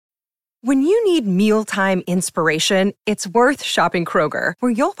When you need mealtime inspiration, it's worth shopping Kroger,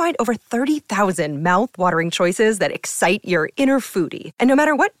 where you'll find over 30,000 mouth-watering choices that excite your inner foodie. And no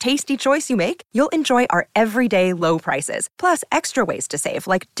matter what tasty choice you make, you'll enjoy our everyday low prices, plus extra ways to save,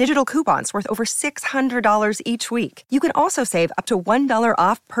 like digital coupons worth over $600 each week. You can also save up to $1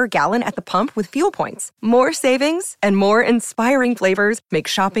 off per gallon at the pump with fuel points. More savings and more inspiring flavors make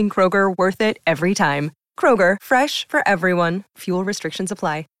shopping Kroger worth it every time. Kroger, fresh for everyone. Fuel restrictions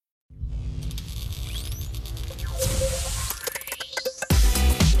apply.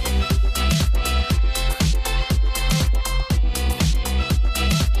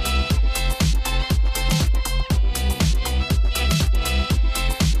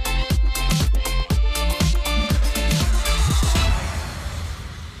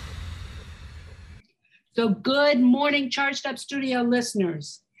 So good morning, Charged Up Studio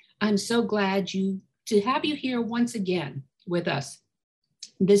listeners. I'm so glad to have you here once again with us.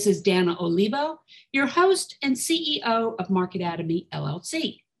 This is Dana Olivo, your host and CEO of Marketotomy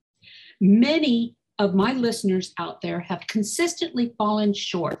LLC. Many of my listeners out there have consistently fallen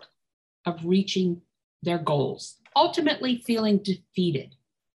short of reaching their goals, ultimately feeling defeated.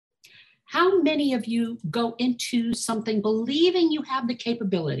 How many of you go into something believing you have the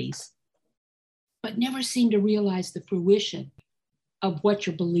capabilities, but never seem to realize the fruition of what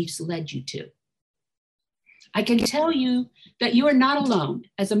your beliefs led you to? I can tell you that you are not alone.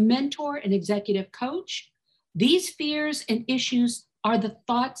 As a mentor and executive coach, these fears and issues are the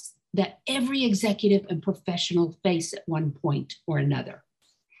thoughts that every executive and professional face at one point or another.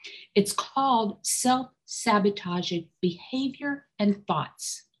 It's called self-sabotaging behavior and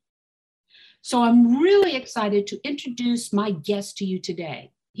thoughts. So I'm really excited to introduce my guest to you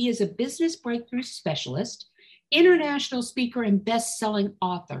today. He is a business breakthrough specialist, international speaker, and best-selling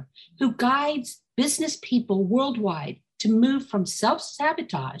author who guides business people worldwide to move from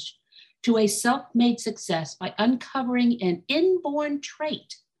self-sabotage to a self-made success by uncovering an inborn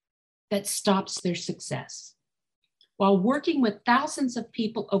trait that stops their success. While working with thousands of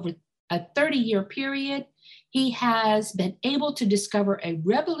people over a 30-year period, he has been able to discover a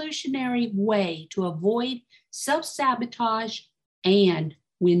revolutionary way to avoid self-sabotage and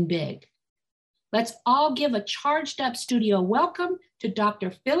win big. Let's all give a Charged Up Studio welcome to Dr.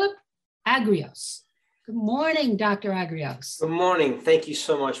 Philip Agrios. Good morning, Dr. Agrios. Good morning. Thank you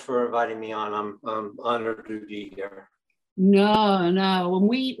so much for inviting me on. I'm honored to be here. No.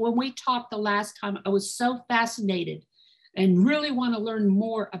 When we talked the last time, I was so fascinated and really want to learn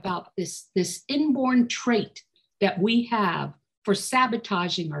more about this inborn trait that we have for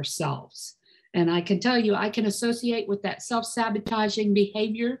sabotaging ourselves. And I can tell you, I can associate with that self-sabotaging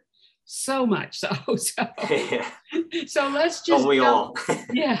behavior so much. So let's just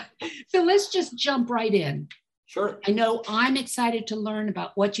So let's just jump right in. Sure. I know I'm excited to learn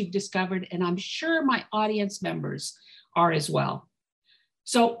about what you've discovered, and I'm sure my audience members are as well.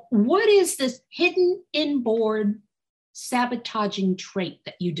 So what is this hidden inborn sabotaging trait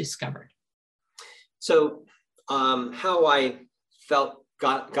that you discovered? So how I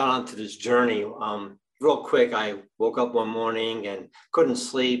got onto this journey, real quick, I woke up one morning and couldn't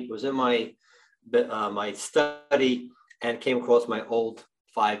sleep, was in my study and came across my old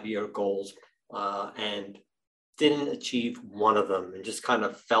 5-year goals and didn't achieve one of them and just kind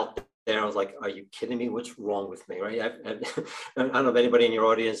of felt there. I was like, are you kidding me? What's wrong with me, right? I don't know if anybody in your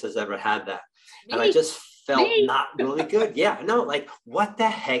audience has ever had that. And I just felt not really good. Yeah, no, like what the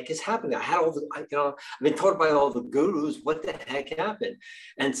heck is happening? I had I've been told by all the gurus, what the heck happened?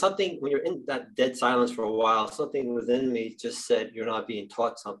 And something, when you're in that dead silence for a while, something within me just said, you're not being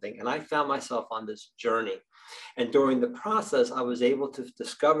taught something. And I found myself on this journey. And during the process, I was able to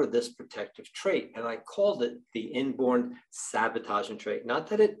discover this protective trait. And I called it the inborn sabotaging trait. Not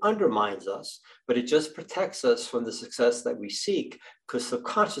that it undermines us, but it just protects us from the success that we seek, because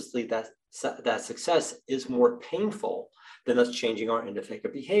subconsciously that success is more painful than us changing our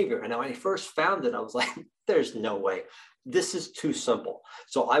ineffective behavior. And when I first found it, I was like, there's no way. This is too simple.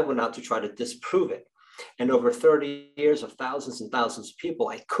 So I went out to try to disprove it. And over 30 years of thousands and thousands of people,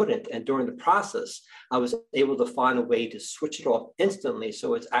 I couldn't. And during the process, I was able to find a way to switch it off instantly.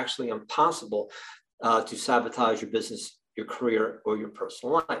 So it's actually impossible to sabotage your business, your career, or your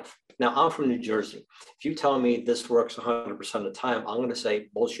personal life. Now, I'm from New Jersey. If you tell me this works 100% of the time, I'm going to say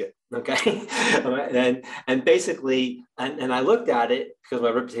bullshit, okay? and basically, and I looked at it because my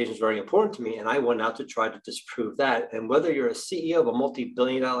reputation is very important to me, and I went out to try to disprove that. And whether you're a CEO of a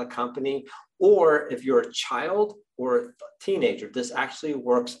multi-billion-dollar company, or if you're a child or a teenager, this actually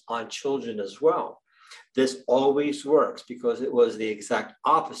works on children as well. This always works because it was the exact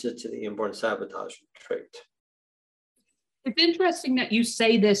opposite to the inborn sabotage trait. It's interesting that you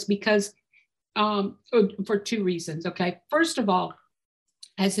say this because for two reasons. Okay. First of all,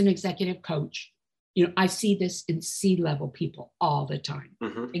 as an executive coach, I see this in C-level people all the time,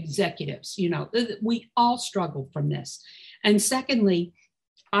 executives, we all struggle from this. And secondly,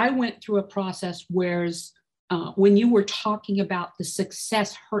 I went through a process whereas when you were talking about the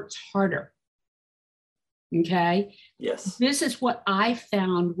success hurts harder. Okay. Yes. This is what I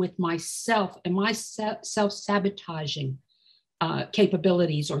found with myself and my self-sabotaging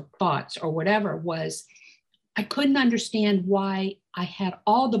capabilities or thoughts or whatever was I couldn't understand why I had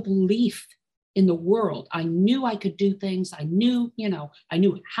all the belief in the world. I knew I could do things. I knew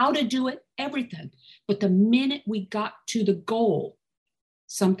how to do it, everything. But the minute we got to the goal,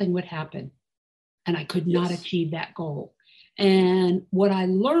 something would happen and I could not achieve that goal. And what I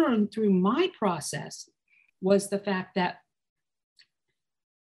learned through my process was the fact that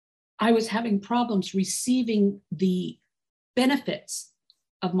I was having problems receiving the benefits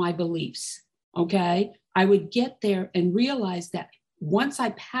of my beliefs. Okay. I would get there and realize that once I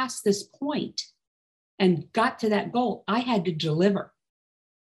passed this point and got to that goal, I had to deliver.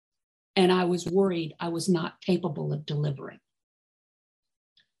 And I was worried I was not capable of delivering.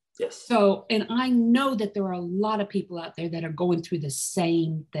 Yes. So, and I know that there are a lot of people out there that are going through the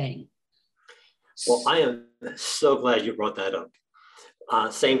same thing. Well, I am so glad you brought that up.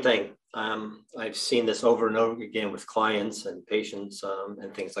 Same thing. I've seen this over and over again with clients and patients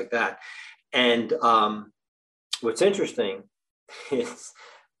and things like that. And what's interesting is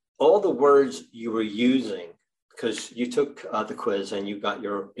all the words you were using, because you took the quiz and you got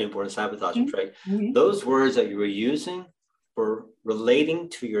your inborn sabotaging trait. Those words that you were using were relating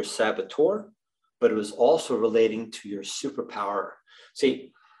to your saboteur, but it was also relating to your superpower.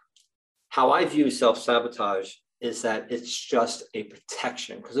 See, how I view self-sabotage is that it's just a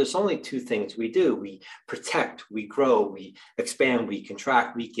protection, because there's only two things we do. We protect, we grow, we expand, we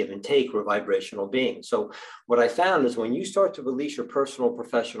contract, we give and take. We're vibrational beings. So what I found is when you start to release your personal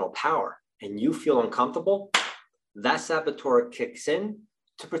professional power and you feel uncomfortable, that saboteur kicks in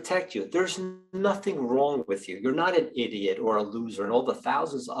to protect you. There's nothing wrong with you. You're not an idiot or a loser and all the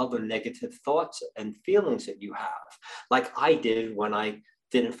thousands of other negative thoughts and feelings that you have, like I did when I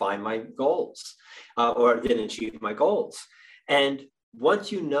didn't find my goals or didn't achieve my goals. And once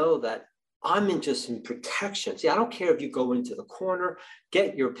you know that I'm in protection, see, I don't care if you go into the corner,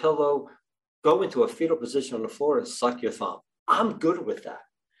 get your pillow, go into a fetal position on the floor and suck your thumb. I'm good with that.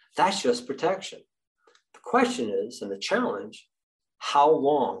 That's just protection. The question is, and the challenge, how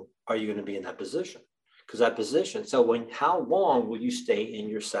long are you going to be in that position? Because that position, how long will you stay in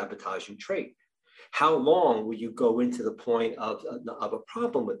your sabotaging trait? How long will you go into the point of a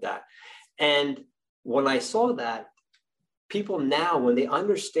problem with that? And when I saw that, people now, when they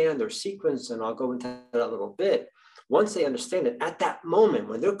understand their sequence, and I'll go into that a little bit, once they understand it, at that moment,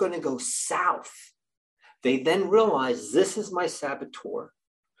 when they're going to go south, they then realize this is my saboteur.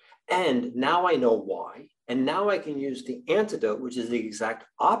 And now I know why. And now I can use the antidote, which is the exact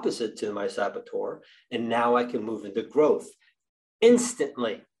opposite to my saboteur. And now I can move into growth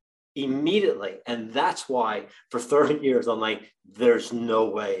instantly. Immediately. And that's why for 30 years, I'm like, there's no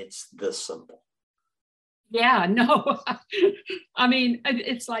way it's this simple. Yeah, no. I mean,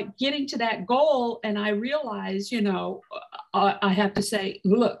 it's like getting to that goal. And I realize, I have to say,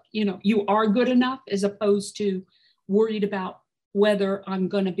 look, you are good enough as opposed to worried about whether I'm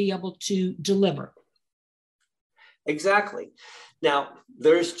going to be able to deliver. Exactly. Now,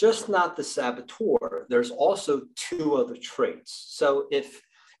 there's just not the saboteur. There's also two other traits. So if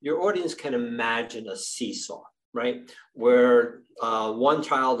your audience can imagine a seesaw, right? Where one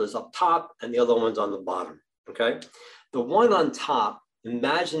child is up top and the other one's on the bottom, okay? The one on top,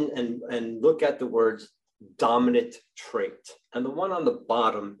 imagine and look at the words dominant trait. And the one on the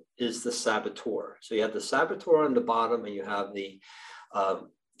bottom is the saboteur. So you have the saboteur on the bottom and you have the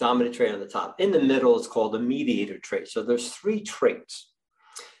dominant trait on the top. In the middle, it's called the mediator trait. So there's three traits.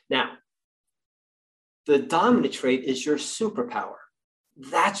 Now, the dominant trait is your superpower.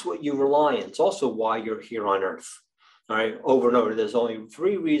 That's what you rely on. It's also why you're here on Earth. All right, over and over. There's only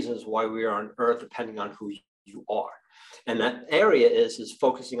three reasons why we are on Earth, depending on who you are. And that area is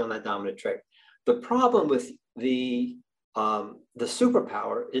focusing on that dominant trait. The problem with the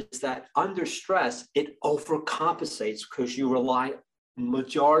superpower is that under stress, it overcompensates because you rely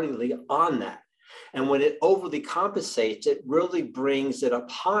majoritarily on that. And when it overly compensates, it really brings it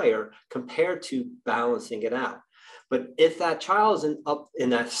up higher compared to balancing it out. But if that child is up in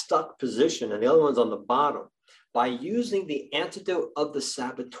that stuck position and the other one's on the bottom, by using the antidote of the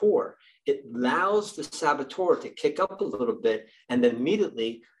saboteur, it allows the saboteur to kick up a little bit, and then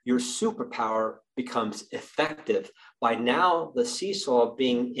immediately your superpower becomes effective by now the seesaw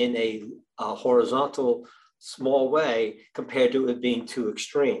being in a horizontal small way compared to it being too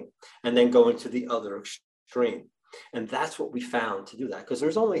extreme, and then going to the other extreme. And that's what we found to do that, because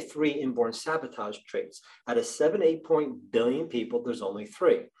there's only 3 inborn sabotage traits. Out of 7-8 billion people, there's only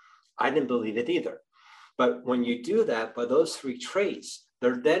 3. I didn't believe it either. But when you do that, by those 3 traits,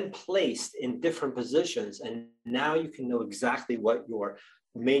 they're then placed in different positions. And now you can know exactly what your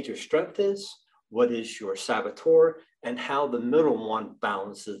major strength is, what is your saboteur, and how the middle one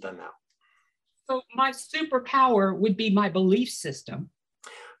balances them out. So my superpower would be my belief system.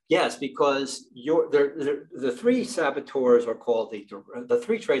 Yes, because the 3 saboteurs are called the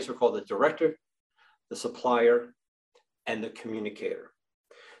 3 traits are called the director, the supplier, and the communicator.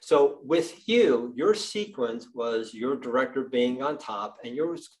 So with you, your sequence was your director being on top, and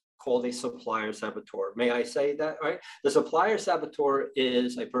yours called a supplier saboteur. May I say that, right? The supplier saboteur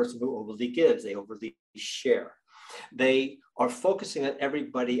is a person who overly gives, they overly share. They are focusing on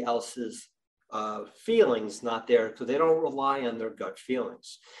everybody else's feelings, not there, because they don't rely on their gut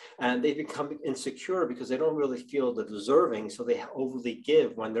feelings. And they become insecure because they don't really feel the deserving, so they overly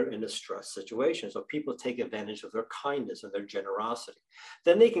give when they're in a stress situation. So people take advantage of their kindness and their generosity.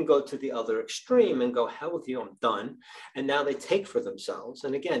 Then they can go to the other extreme and go, hell with you, I'm done. And now they take for themselves.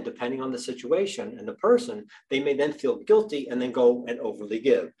 And again, depending on the situation and the person, they may then feel guilty and then go and overly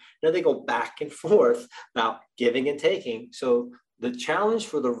give. Now they go back and forth about giving and taking. So the challenge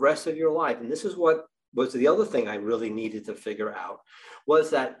for the rest of your life, and this is what was the other thing I really needed to figure out, was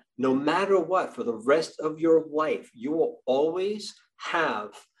that no matter what, for the rest of your life, you will always have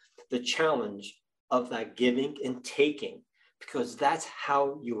the challenge of that giving and taking, because that's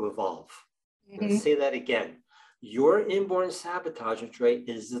how you evolve. Mm-hmm. Let's say that again. Your inborn sabotage trait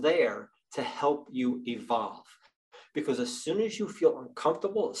is there to help you evolve. Because as soon as you feel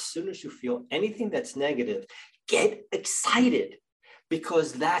uncomfortable, as soon as you feel anything that's negative, get excited,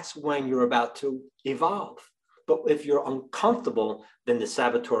 because that's when you're about to evolve. But if you're uncomfortable, then the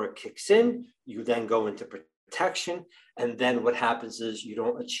saboteur kicks in, you then go into protection, and then what happens is you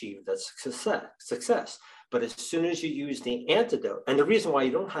don't achieve that success. But as soon as you use the antidote, and the reason why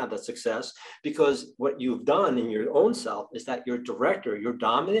you don't have that success, because what you've done in your own self is that your director, your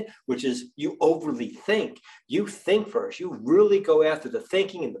dominant, which is you overly think. You think first. You really go after the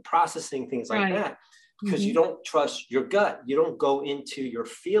thinking and the processing, things like that. Because you don't trust your gut. You don't go into your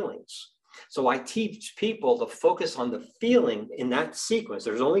feelings. So I teach people to focus on the feeling in that sequence.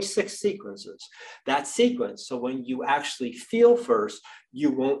 There's only 6 sequences, that sequence. So when you actually feel first, you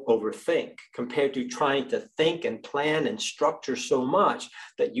won't overthink, compared to trying to think and plan and structure so much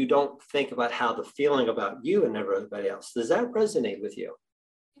that you don't think about how the feeling about you and everybody else. Does that resonate with you?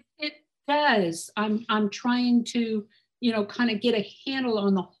 It does. I'm trying to, kind of get a handle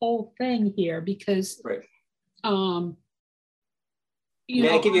on the whole thing here, because, right. May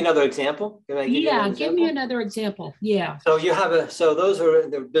I give you another example? Give me another example. Yeah. So so those are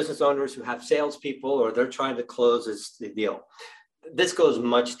the business owners who have salespeople, or they're trying to close the deal. This goes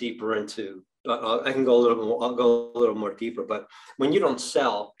much deeper into, I can go I'll go a little more deeper, but when you don't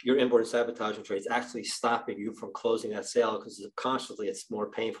sell, your inborn sabotage trait is actually stopping you from closing that sale, because subconsciously it's more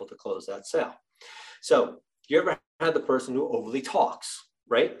painful to close that sale. So you ever had the person who overly talks,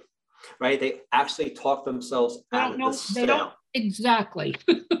 right? They actually talk themselves out of the sale. They don't. Exactly.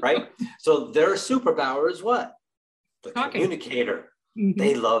 Right? So their superpower is what? The communicator. Mm-hmm.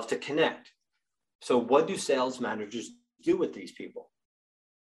 They love to connect. So what do sales managers do with these people?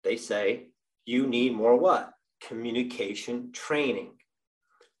 They say, you need more what? Communication training.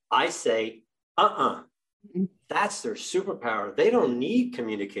 I say, that's their superpower. They don't need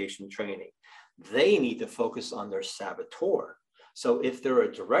communication training. They need to focus on their saboteur. So if they're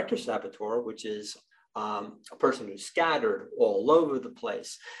a director saboteur, which is a person who's scattered all over the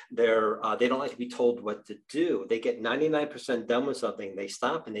place, they don't like to be told what to do. They get 99% done with something, they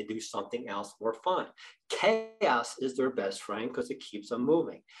stop and they do something else more fun. Chaos is their best friend because it keeps them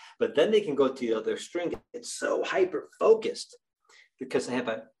moving. But then they can go to the other extreme. It's so hyper-focused because they have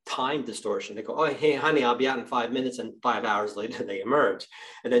a time distortion. They go, oh, hey, honey, I'll be out in 5 minutes, and 5 hours later they emerge.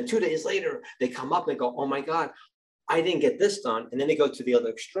 And then 2 days later, they come up and go, oh my God, I didn't get this done. And then they go to the other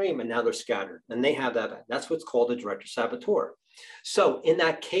extreme and now they're scattered. And they have that. That's what's called a director saboteur. So in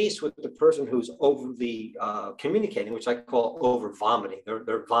that case with the person who's overly communicating, which I call over vomiting,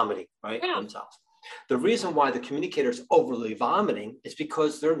 they're vomiting, right, themselves. The reason why the communicator's overly vomiting is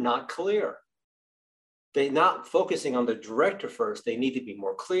because they're not clear. They're not focusing on the director first. They need to be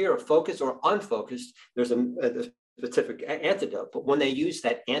more clear or focused or unfocused. There's a specific antidote. But when they use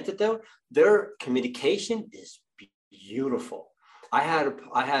that antidote, their communication is beautiful. I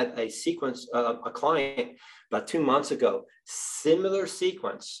had a sequence, a client about 2 months ago, similar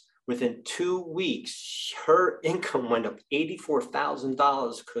sequence. Within 2 weeks, her income went up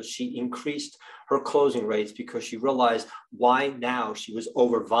 $84,000 because she increased her closing rates because she realized why now she was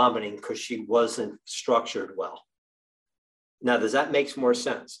over vomiting because she wasn't structured well. Now, does that make more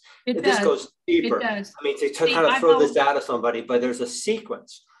sense? This goes deeper. It does. I mean, to kind of throw this out of somebody, but there's a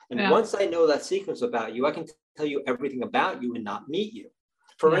sequence. And once I know that sequence about you, I can tell you everything about you and not meet you.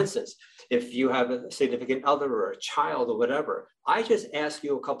 For instance, if you have a significant other or a child or whatever, I just ask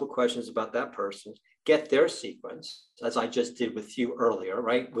you a couple of questions about that person, get their sequence, as I just did with you earlier,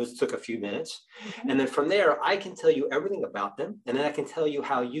 right? It took a few minutes. And then from there, I can tell you everything about them. And then I can tell you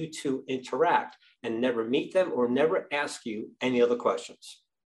how you two interact and never meet them or never ask you any other questions.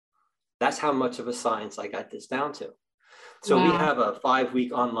 That's how much of a science I got this down to. So we have a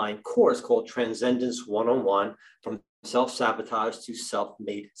 5-week online course called Transcendence 101 from self-sabotage to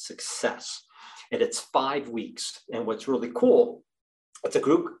self-made success. And it's 5 weeks. And what's really cool, it's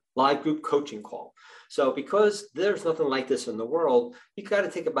a live group coaching call. So because there's nothing like this in the world, you got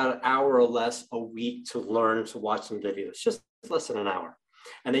to take about an hour or less a week to learn to watch some videos, just less than an hour.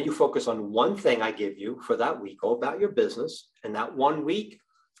 And then you focus on one thing I give you for that week, go about your business. And that 1 week,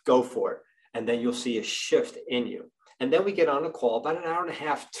 go for it. And then you'll see a shift in you. And then we get on a call, about an hour and a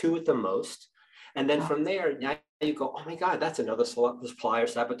half, 2 at the most. And then from there, now you go, oh my God, that's another supplier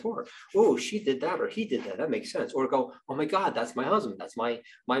saboteur. Oh, she did that or he did that. That makes sense. Or go, oh my God, that's my husband. That's my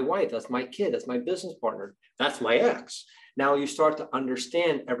wife. That's my kid. That's my business partner. That's my ex. Now you start to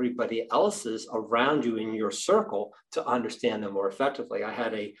understand everybody else's around you in your circle to understand them more effectively. I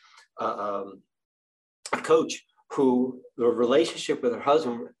had a coach who the relationship with her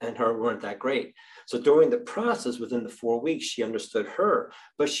husband and her weren't that great. So during the process, within the 4 weeks, she understood her,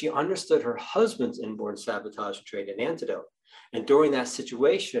 but she understood her husband's inborn sabotage and trait and antidote. And during that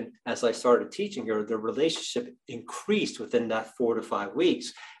situation, as I started teaching her, the relationship increased within that 4 to 5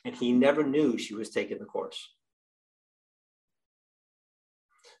 weeks, and he never knew she was taking the course.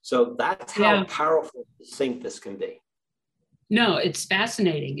 So that's how powerful and succinct this can be. No, it's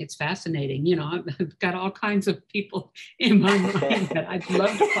fascinating. It's fascinating. You know, I've got all kinds of people in my mind that I'd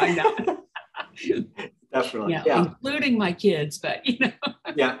love to find out. Definitely, including my kids, but you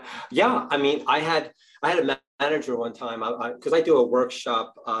know. I mean, I had a manager one time because I do a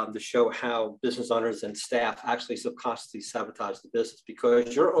workshop to show how business owners and staff actually subconsciously sabotage the business,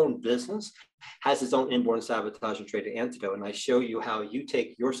 because your own business has its own inborn sabotage and trait antidote. And I show you how you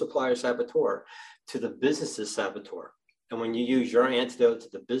take your supplier saboteur to the business's saboteur. And when you use your antidote to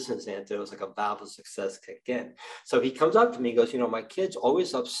the business antidote, it's like a valve of success kick in. So he comes up to me and goes, you know, my kid's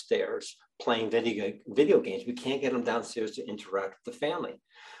always upstairs playing video games. We can't get them downstairs to interact with the family.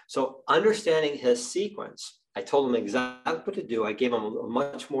 So understanding his sequence, I told him exactly what to do. I gave him a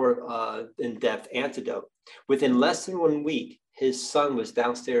much more in-depth antidote. Within less than 1 week, his son was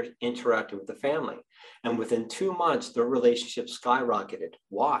downstairs interacting with the family. And within 2 months, their relationship skyrocketed.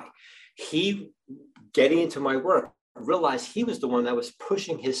 Why? He, getting into my work, realized he was the one that was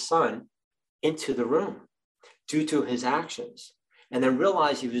pushing his son into the room due to his actions. And then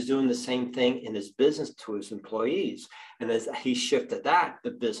realized he was doing the same thing in his business to his employees. And as he shifted that,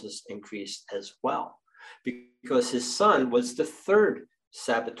 the business increased as well. Because his son was the third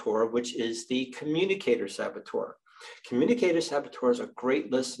saboteur, which is the communicator saboteur. Communicator saboteurs are great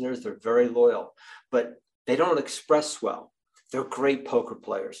listeners. They're very loyal, but they don't express well. They're great poker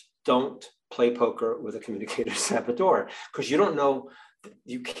players. Don't play poker with a communicator saboteur, because you don't know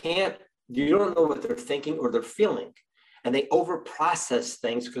what they're thinking or they're feeling. And they over-process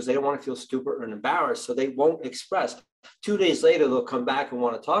things because they don't want to feel stupid or embarrassed, so they won't express. 2 days later, they'll come back and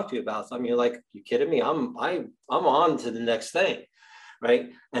want to talk to you about something. You're like, you kidding me? I'm on to the next thing,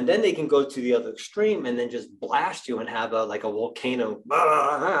 right? And then they can go to the other extreme and then just blast you and have a volcano,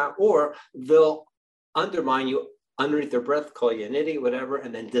 or they'll undermine you underneath their breath, call you an idiot, whatever,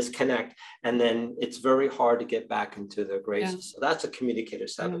 and then disconnect. And then it's very hard to get back into their graces. Yeah. So that's a communicator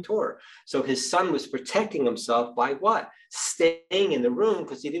saboteur. So his son was protecting himself by what? Staying in the room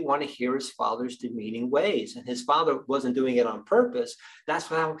because he didn't want to hear his father's demeaning ways. And his father wasn't doing it on purpose. That's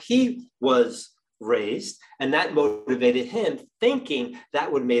how he was raised. And that motivated him, thinking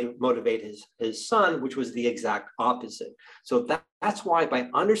that would motivate his son, which was the exact opposite. So that's why, by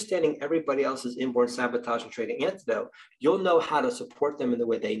understanding everybody else's inborn sabotage and trait antidote, you'll know how to support them in the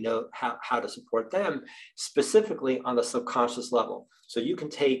way they know how to support them, specifically on the subconscious level. So you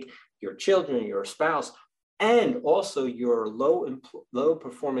can take your children, your spouse, and also your low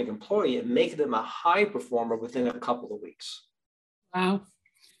performing employee and make them a high performer within a couple of weeks. Wow.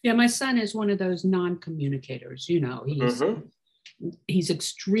 Yeah, my son is one of those non-communicators, you know, He's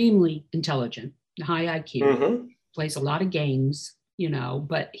extremely intelligent, high IQ, plays a lot of games,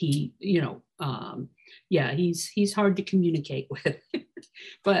 but he, yeah, he's hard to communicate with.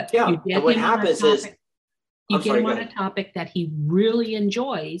 But yeah, you get and what him happens on a is, topic, you get him on a topic that he really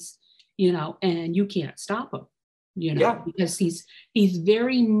enjoys, and you can't stop him, because he's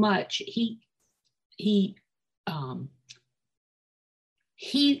very much, he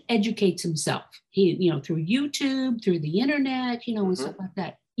educates himself. He, through YouTube, through the internet, and stuff like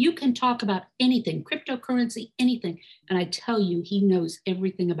that. You can talk about anything, cryptocurrency, anything. And I tell you, he knows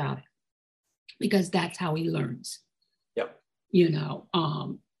everything about it because that's how he learns. Yep.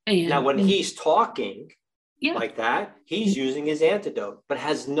 And now when he's talking like that, he's using his antidote, but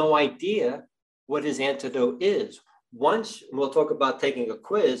has no idea what his antidote is. Once we'll talk about taking a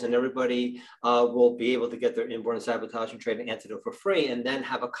quiz, and everybody will be able to get their inborn sabotage and training antidote for free, and then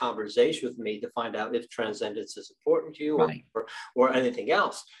have a conversation with me to find out if transcendence is important to you, or anything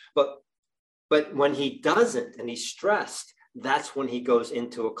else. But when he doesn't and he's stressed, that's when he goes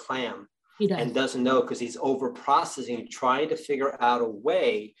into a clam and doesn't know, because he's over processing, trying to figure out a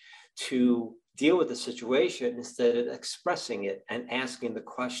way to deal with the situation instead of expressing it and asking the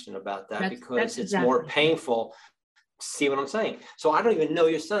question about that, because it's more painful. See what I'm saying? So I don't even know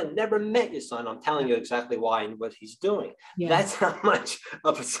your son, never met your son. I'm telling you exactly why and what he's doing. That's how much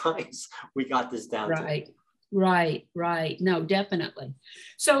of a science we got this down to. Right. No, definitely.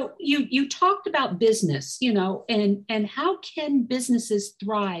 So you talked about business, and how can businesses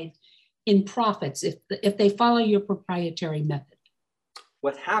thrive in profits if they follow your proprietary method?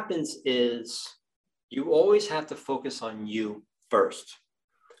 What happens is you always have to focus on you first.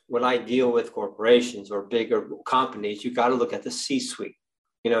 When I deal with corporations or bigger companies, you got to look at the C-suite.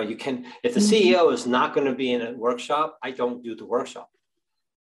 You can, if the CEO is not going to be in a workshop, I don't do the workshop,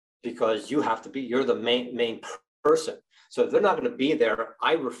 because you're the main person. So if they're not going to be there,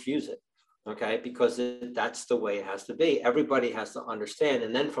 I refuse it. Okay. Because that's the way it has to be. Everybody has to understand.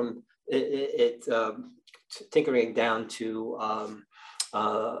 And then from tinkering down to,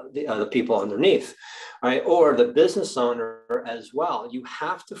 the people underneath, right? Or the business owner as well. You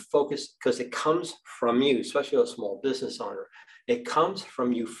have to focus, because it comes from you, especially a small business owner. It comes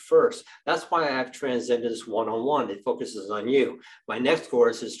from you first. That's why I have Transcendence 101. It focuses on you. My next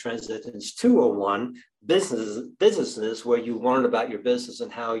course is Transcendence 201, businesses, where you learn about your business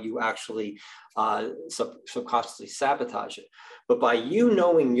and how you actually subconsciously sabotage it. But by you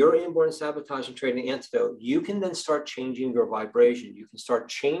knowing your inborn sabotage and training antidote, you can then start changing your vibration. You can start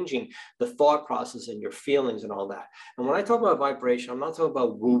changing the thought process and your feelings and all that. And when I talk about vibration, I'm not talking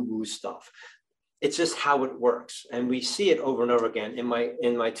about woo-woo stuff. It's just how it works. And we see it over and over again. In my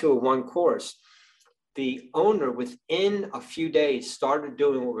 201 course, the owner within a few days started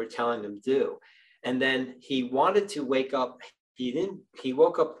doing what we're telling them to do. And then he wanted to wake up. He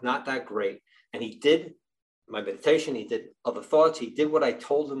woke up not that great. And he did my meditation. He did other thoughts. He did what I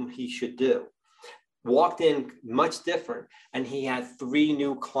told him he should do. Walked in much different. And he had 3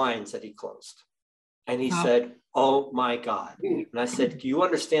 new clients that he closed. And he said, oh my God. And I said, do you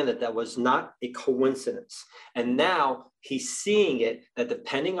understand that was not a coincidence? And now he's seeing it, that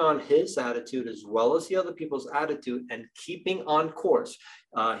depending on his attitude, as well as the other people's attitude, and keeping on course,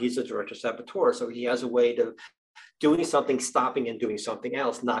 he's a director saboteur. So he has a way to doing something, stopping and doing something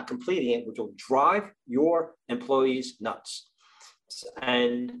else, not completing it, which will drive your employees nuts.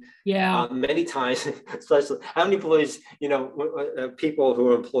 And many times, especially how many employees, people who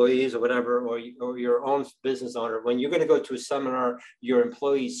are employees or whatever, or your own business owner, when you're going to go to a seminar, your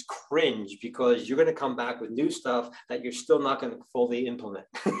employees cringe because you're going to come back with new stuff that you're still not going to fully implement.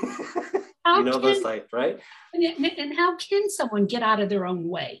 Those types, right? And how can someone get out of their own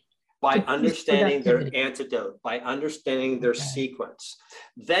way? By understanding their antidote, by understanding their sequence.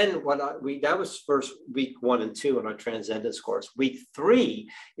 Then that was first week 1 and 2 in our Transcendence course. Week 3,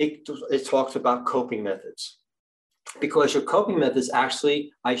 it talks about coping methods, because your coping methods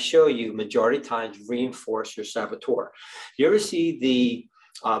actually, I show you majority of times, reinforce your saboteur. You ever see the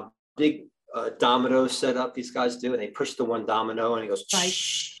big domino setup these guys do, and they push the one domino and it goes,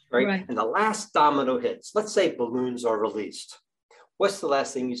 right? And the last domino hits. Let's say balloons are released. What's the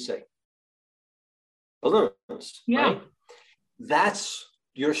last thing you say? Balloons, right? That's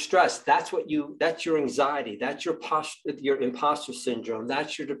your stress. That's your anxiety. That's your imposter syndrome.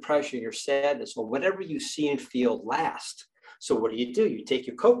 That's your depression, your sadness, or whatever you see and feel last. So what do? You take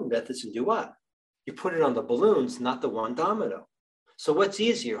your coping methods and do what? You put it on the balloons, not the one domino. So what's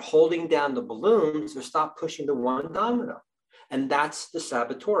easier, holding down the balloons or stop pushing the one domino? And that's the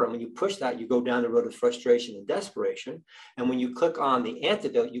saboteur. And when you push that, you go down the road of frustration and desperation. And when you click on the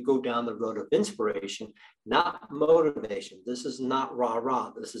antidote, you go down the road of inspiration, not motivation. This is not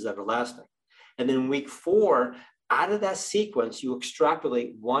rah-rah. This is everlasting. And then week 4, out of that sequence, you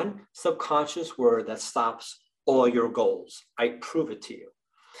extrapolate one subconscious word that stops all your goals. I prove it to you.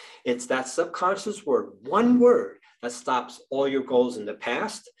 It's that subconscious word, one word that stops all your goals in the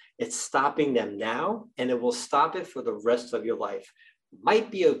past. It's stopping them now, and it will stop it for the rest of your life. Might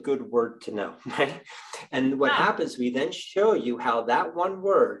be a good word to know, right? And what happens, we then show you how that one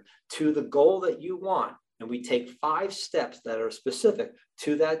word to the goal that you want, and we take 5 steps that are specific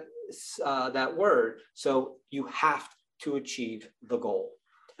to that word. So you have to achieve the goal.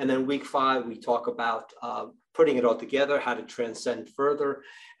 And then week 5, we talk about putting it all together, how to transcend further.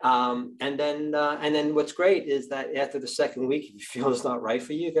 And then what's great is that after the second week, if you feel it's not right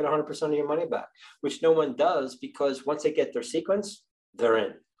for you, you get 100% of your money back, which no one does, because once they get their sequence, they're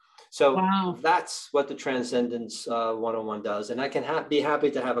in. So that's what the Transcendence 101 does. And I can be happy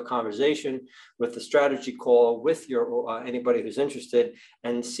to have a conversation with the strategy call with your anybody who's interested,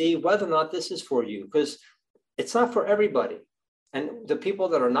 and see whether or not this is for you, because it's not for everybody. And the people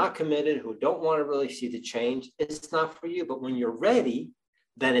that are not committed, who don't want to really see the change, it's not for you. But when you're ready,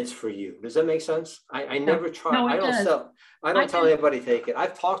 then it's for you. Does that make sense? I never try. No, I don't tell anybody take it.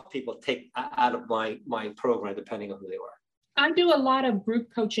 I've talked people take out of my program, depending on who they are. I do a lot of group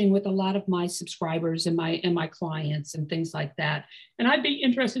coaching with a lot of my subscribers and my clients and things like that. And I'd be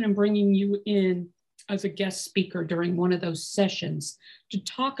interested in bringing you in as a guest speaker during one of those sessions to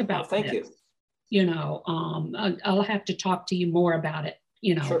talk about Thank you. You know, I'll have to talk to you more about it,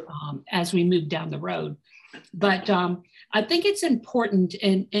 you know, sure. As we move down the road. But I think it's important,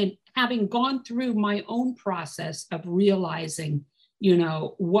 and having gone through my own process of realizing, you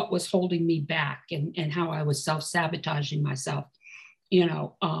know, what was holding me back and how I was self-sabotaging myself, you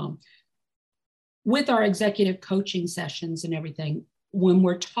know, with our executive coaching sessions and everything, when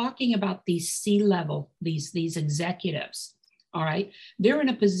we're talking about these C-level, these executives, all right, they're in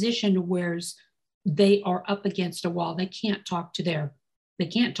a position where they are up against a wall. They can't talk to their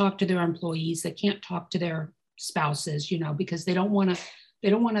employees. They can't talk to their spouses, you know, because they don't want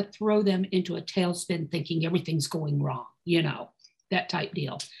to throw them into a tailspin thinking everything's going wrong, you know, that type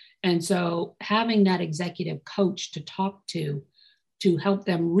deal. And so having that executive coach to talk to help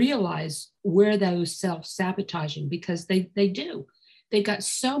them realize where those self-sabotaging, because they do. They've got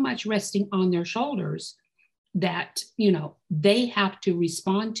so much resting on their shoulders that, you know, they have to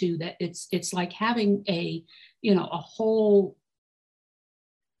respond to, that it's like having a whole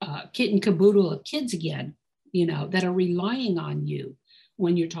kit and caboodle of kids again, you know, that are relying on you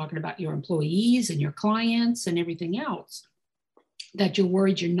when you're talking about your employees and your clients and everything else, that you're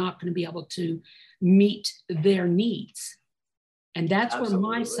worried you're not going to be able to meet their needs. And that's Absolutely.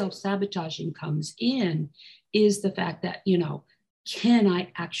 Where my self-sabotaging comes in, is the fact that, you know, can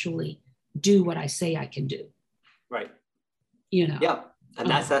I actually do what I say I can do? Right. You know. Yeah. And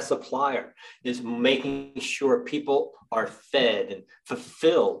that's that supplier, is making sure people are fed and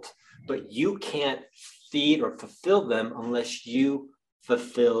fulfilled, but you can't feed or fulfill them unless you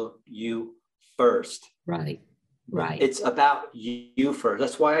fulfill you first. Right. Right. It's about you first.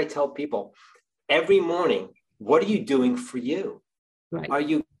 That's why I tell people every morning, what are you doing for you? Right. Are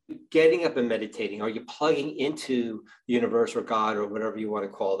you getting up and meditating? Are you plugging into the universe or God or whatever you want to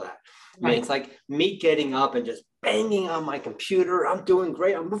call that? Right. I mean, it's like me getting up and just banging on my computer. I'm doing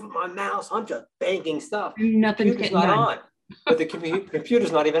great. I'm moving my mouse. I'm just banging stuff. Nothing's getting not on, but the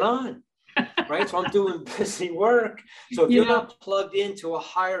computer's not even on. Right. So I'm doing busy work. So if you're not plugged into a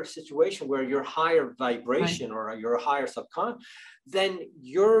higher situation where you're higher vibration, right, or you're a higher subconscious, then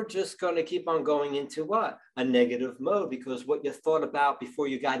you're just going to keep on going into what? A negative mode, because what you thought about before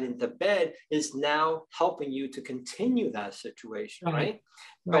you got into bed is now helping you to continue that situation. Right.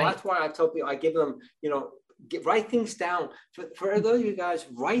 So that's why I tell people, I give them, you know, write things down. For those of you guys,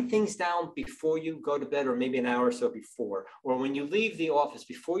 write things down before you go to bed, or maybe an hour or so before, or when you leave the office.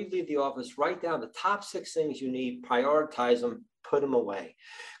 Before you leave the office, write down the top 6 things you need, prioritize them, put them away.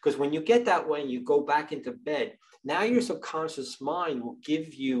 Because when you get that way and you go back into bed, now your subconscious mind will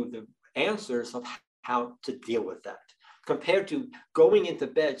give you the answers of how to deal with that, compared to going into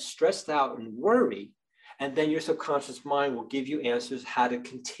bed stressed out and worried, and then your subconscious mind will give you answers how to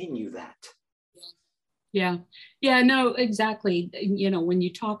continue that. Yeah. Yeah, no, exactly. You know, when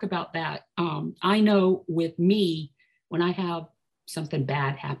you talk about that, I know with me, when I have something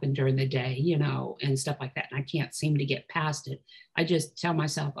bad happen during the day, you know, and stuff like that, and I can't seem to get past it, I just tell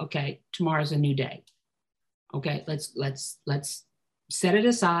myself, okay, tomorrow's a new day. Okay, let's set it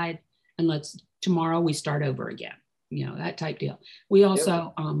aside, and tomorrow we start over again. that type deal. We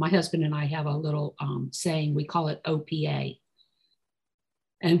also, Yep. my husband and I have a little saying, we call it OPA.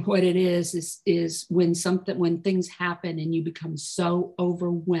 And what it is when things happen and you become so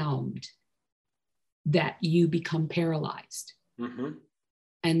overwhelmed that you become paralyzed. Mm-hmm.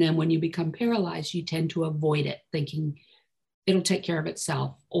 And then when you become paralyzed, you tend to avoid it, thinking it'll take care of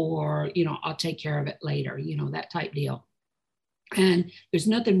itself, or, I'll take care of it later, that type deal. And there's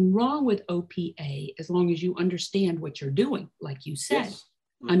nothing wrong with OPA as long as you understand what you're doing, like you said, Yes.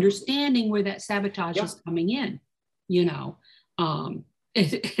 Mm-hmm. understanding where that sabotage is coming in,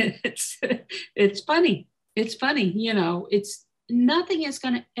 it's funny. It's funny, it's nothing is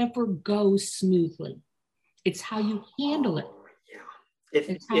going to ever go smoothly. It's how you handle it.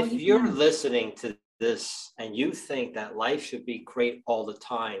 Yeah. If you're listening to this and you think that life should be great all the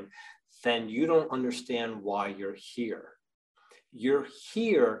time, then you don't understand why you're here. You're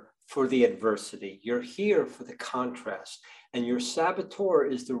here for the adversity. You're here for the contrast. And your saboteur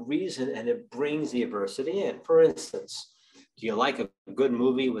is the reason, and it brings the adversity in. For instance, do you like a good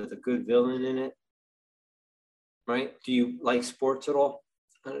movie with a good villain in it? Right? Do you like sports at all?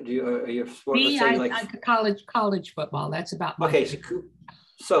 Are you a sport? Me, I like college football. That's about my okay.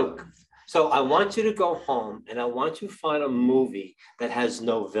 So I want you to go home and I want you to find a movie that has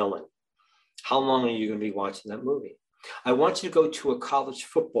no villain. How long are you going to be watching that movie? I want you to go to a college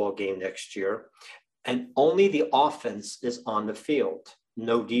football game next year and only the offense is on the field,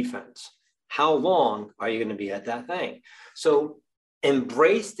 no defense. How long are you going to be at that thing? So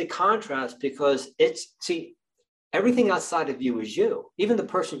embrace the contrast, because everything outside of you is you. Even the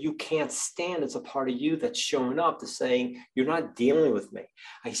person you can't stand is a part of you that's showing up to saying, you're not dealing with me.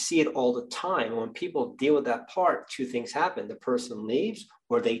 I see it all the time. When people deal with that part, two things happen. The person leaves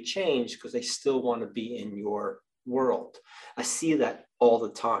or they change because they still want to be in your world. I see that all the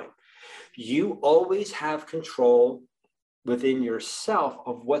time. You always have control within yourself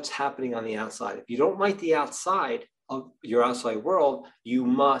of what's happening on the outside. If you don't like the outside of your outside world, you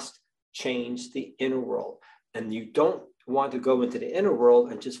must change the inner world. And you don't want to go into the inner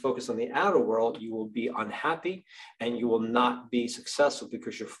world and just focus on the outer world. You will be unhappy and you will not be successful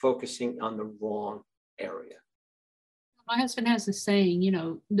because you're focusing on the wrong area. My husband has a saying,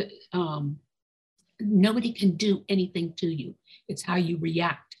 nobody can do anything to you. It's how you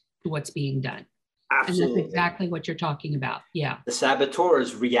react to what's being done. Absolutely. And that's exactly what you're talking about. Yeah. The saboteur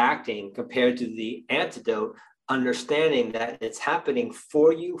is reacting compared to the antidote, understanding that it's happening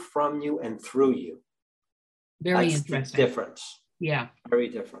for you, from you, and through you. Very That's interesting. The difference. Yeah. Very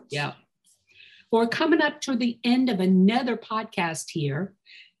different. Yeah. We're coming up to the end of another podcast here.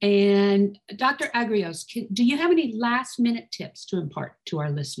 And Dr. Agrios, do you have any last minute tips to impart to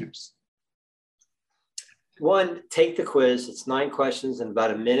our listeners? One, take the quiz. It's 9 questions. In about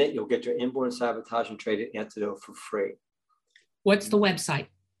a minute, you'll get your inborn sabotage and traded antidote for free. What's the website?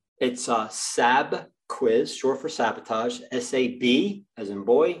 It's SAB Quiz, short for sabotage, SAB as in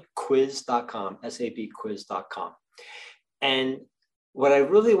boy, quiz.com, sabquiz.com. And what I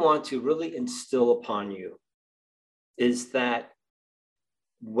really want to really instill upon you is that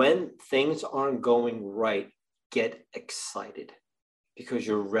when things aren't going right, get excited because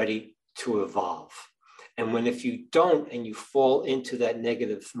you're ready to evolve. And if you don't, and you fall into that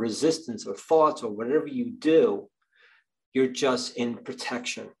negative resistance or thoughts or whatever you do, you're just in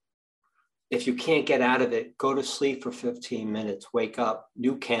protection. If you can't get out of it, go to sleep for 15 minutes, wake up,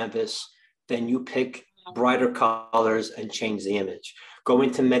 new canvas, then you pick brighter colors and change the image. Go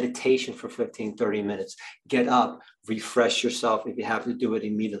into meditation for 15, 30 minutes, get up, refresh yourself if you have to do it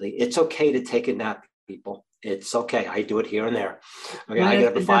immediately. It's okay to take a nap, people. It's okay. I do it here and there. Okay, I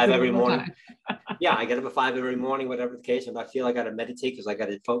get up at 5 every morning. Yeah, I get up at 5 every morning, whatever the case. If I feel I got to meditate because I got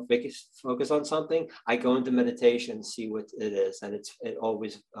to focus on something, I go into meditation and see what it is. And it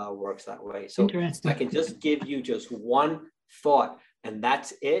always works that way. So I can just give you just one thought, and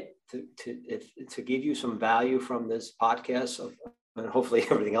that's it to give you some value from this podcast. And hopefully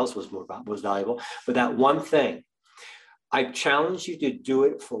everything else was valuable. But that one thing, I challenge you to do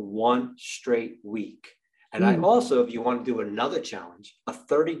it for 1 straight week. And I also, if you want to do another challenge, a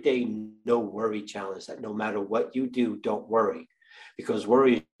 30-day no worry challenge, that no matter what you do, don't worry, because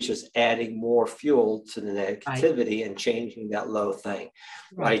worry is just adding more fuel to the negativity and changing that low thing.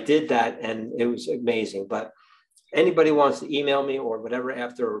 Right. I did that and it was amazing. But anybody wants to email me or whatever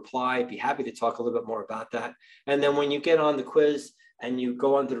after a reply, I'd be happy to talk a little bit more about that. And then when you get on the quiz and you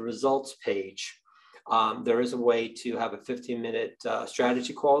go onto the results page, there is a way to have a 15-minute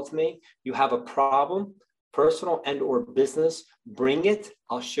strategy call with me. You have a problem, personal and or business, bring it.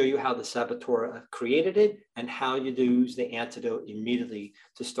 I'll show you how the saboteur created it and how you use the antidote immediately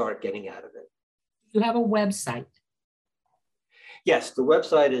to start getting out of it. You have a website. Yes, the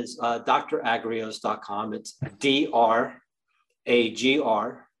website is dragrios.com. It's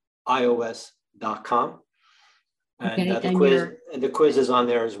dragrios.com. And the quiz is on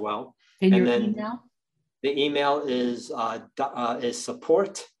there as well. And your email? The email is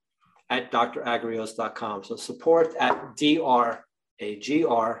support@dragrios.com. So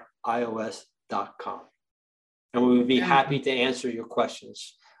support@dragrios.com. And we would be happy to answer your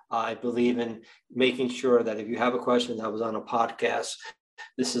questions. I believe in making sure that if you have a question that was on a podcast,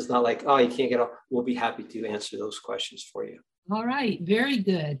 this is not like, oh, you can't get off. We'll be happy to answer those questions for you. All right. Very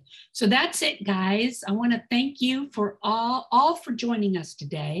good. So that's it, guys. I want to thank you for all for joining us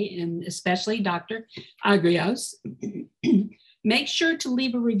today, and especially Dr. Agrios. Make sure to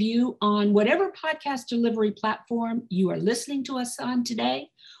leave a review on whatever podcast delivery platform you are listening to us on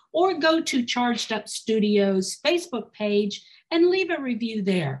today, or go to Charged Up Studios Facebook page and leave a review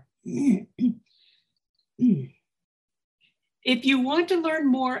there. If you want to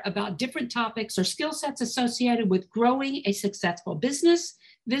learn more about different topics or skill sets associated with growing a successful business,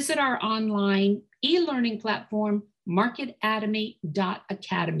 visit our online e-learning platform,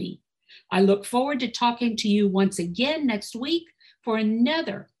 marketatomy.academy. I look forward to talking to you once again next week for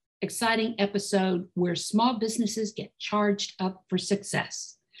another exciting episode where small businesses get charged up for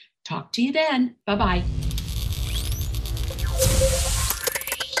success. Talk to you then. Bye-bye.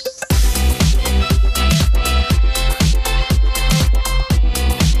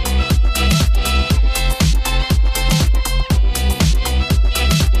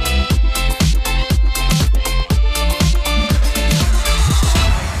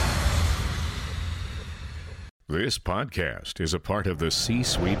 This podcast is a part of the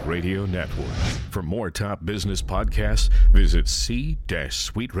C-Suite Radio Network. For more top business podcasts, visit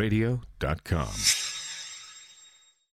c-suiteradio.com.